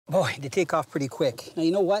Boy, they take off pretty quick. Now,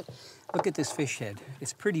 you know what? Look at this fish head.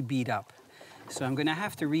 It's pretty beat up. So I'm gonna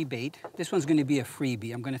have to rebait. This one's gonna be a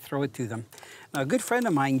freebie. I'm gonna throw it to them. Now, a good friend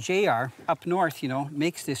of mine, JR, up north, you know,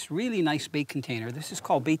 makes this really nice bait container. This is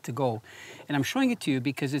called Bait-2-Go. And I'm showing it to you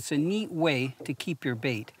because it's a neat way to keep your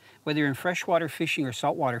bait, whether you're in freshwater fishing or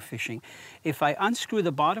saltwater fishing. If I unscrew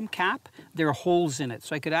the bottom cap, there are holes in it.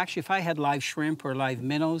 So I could actually, if I had live shrimp or live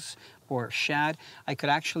minnows or shad, I could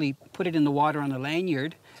actually put it in the water on the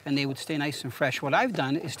lanyard and they would stay nice and fresh. What I've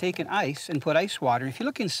done is taken ice and put ice water. If you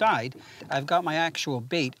look inside, I've got my actual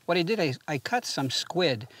bait. What I did, I cut some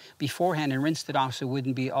squid beforehand and rinsed it off so it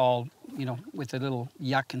wouldn't be all, you know, with a little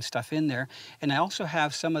yuck and stuff in there. And I also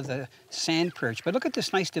have some of the sand perch. But look at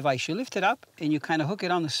this nice device. You lift it up and you kind of hook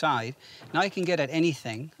it on the side. Now I can get at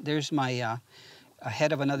anything. There's my a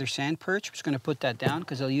head of another sand perch. I'm just going to put that down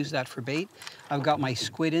because I'll use that for bait. I've got my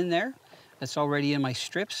squid in there. That's already in my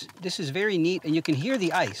strips. This is very neat, and you can hear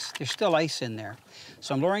the ice. There's still ice in there.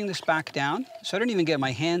 So I'm lowering this back down, so I don't even get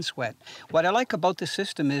my hands wet. What I like about this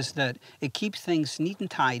system is that it keeps things neat and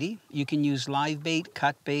tidy. You can use live bait,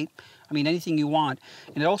 cut bait, I mean, anything you want.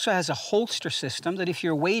 And it also has a holster system that if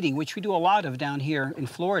you're wading, which we do a lot of down here in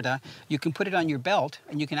Florida, you can put it on your belt,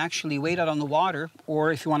 and you can actually wade out on the water,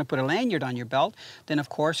 or if you want to put a lanyard on your belt, then of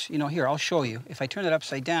course, you know, here, I'll show you. If I turn it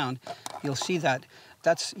upside down, you'll see that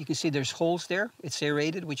you can see there's holes there. It's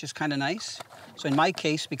aerated, which is kind of nice. So in my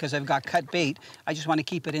case, because I've got cut bait, I just want to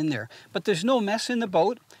keep it in there. But there's no mess in the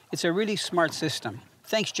boat. It's a really smart system.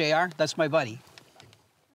 Thanks, JR. That's my buddy.